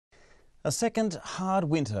A second hard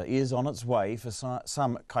winter is on its way for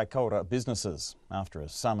some Kaikoura businesses. After a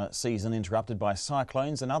summer season interrupted by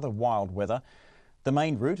cyclones and other wild weather, the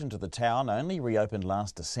main route into the town only reopened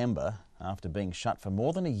last December after being shut for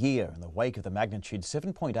more than a year in the wake of the magnitude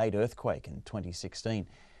 7.8 earthquake in 2016.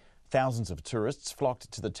 Thousands of tourists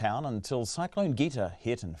flocked to the town until Cyclone Gita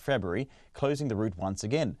hit in February, closing the route once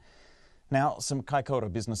again. Now, some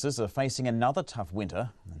Kaikōura businesses are facing another tough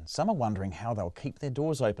winter, and some are wondering how they'll keep their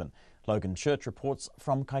doors open. Logan Church reports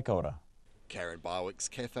from Kaikōura. Karen Barwick's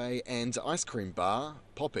cafe and ice cream bar,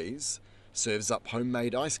 Poppy's, serves up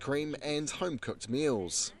homemade ice cream and home-cooked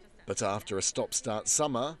meals. But after a stop-start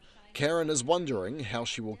summer, Karen is wondering how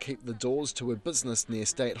she will keep the doors to her business near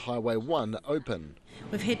State Highway 1 open.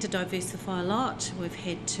 We've had to diversify a lot. We've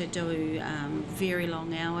had to do very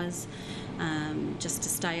long hours just to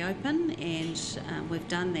stay open, and we've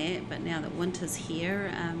done that. But now that winter's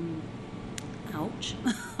here, ouch,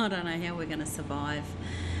 I don't know how we're going to survive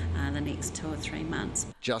the next 2 or 3 months.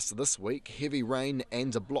 Just this week, heavy rain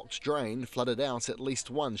and a blocked drain flooded out at least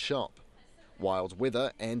one shop. Wild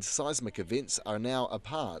weather and seismic events are now a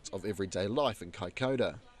part of everyday life in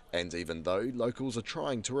Kaikōura. And even though locals are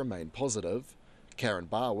trying to remain positive, Karen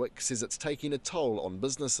Barwick says it's taking a toll on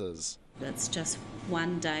businesses. It's just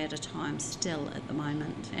one day at a time still at the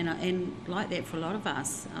moment, and like that for a lot of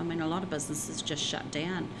us. I mean, a lot of businesses just shut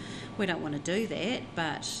down. We don't want to do that,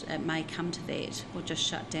 but it may come to that. We'll just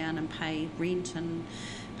shut down and pay rent and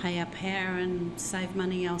pay our power and save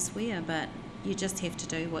money elsewhere, but you just have to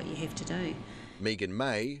do what you have to do. Megan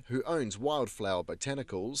May, who owns Wildflower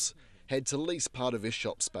Botanicals, had to lease part of her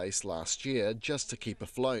shop space last year just to keep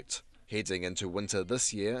afloat. Heading into winter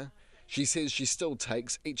this year, she says she still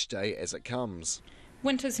takes each day as it comes.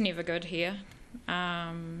 Winter's never good here.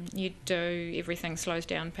 Everything slows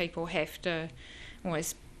down. People have to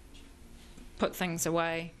always put things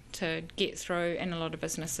away to get through, and a lot of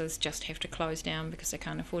businesses just have to close down because they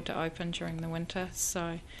can't afford to open during the winter.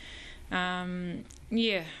 So,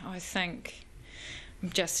 yeah, I think I'm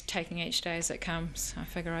just taking each day as it comes. I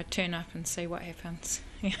figure I'd turn up and see what happens.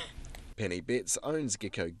 Penny Betts owns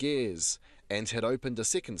Gecko Gears and had opened a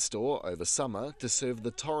second store over summer to serve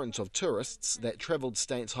the torrent of tourists that travelled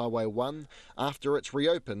State Highway 1 after it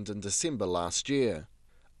reopened in December last year.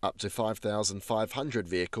 Up to 5,500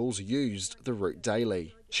 vehicles used the route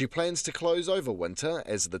daily. She plans to close over winter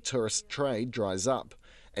as the tourist trade dries up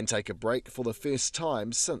and take a break for the first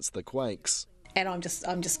time since the quakes. And I'm just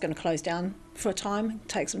going to close down for a time,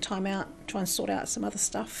 take some time out, try and sort out some other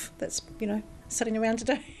stuff that's, sitting around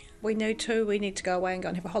today. We need to go away and go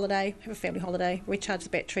and have a holiday, have a family holiday, recharge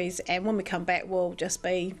the batteries, and when we come back we'll just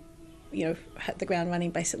be, hit the ground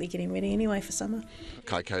running, basically getting ready anyway for summer.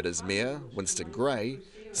 Kaikoura's Mayor, Winston Gray,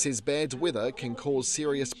 says bad weather can cause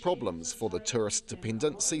serious problems for the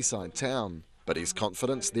tourist-dependent seaside town, but he's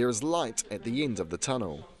confident there is light at the end of the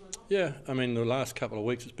tunnel. Yeah, I mean the last couple of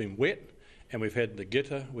weeks it's been wet, and we've had the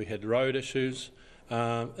Gita, we had road issues.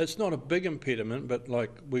 It's not a big impediment, but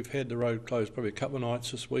we've had the road closed probably a couple of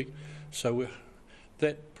nights this week, so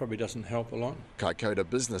that probably doesn't help a lot. Kaikōura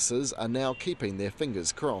businesses are now keeping their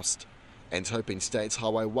fingers crossed and hoping State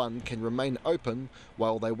Highway 1 can remain open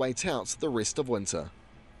while they wait out the rest of winter.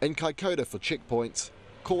 In Kaikōura for Checkpoint,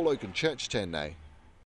 call Logan Church tēnei.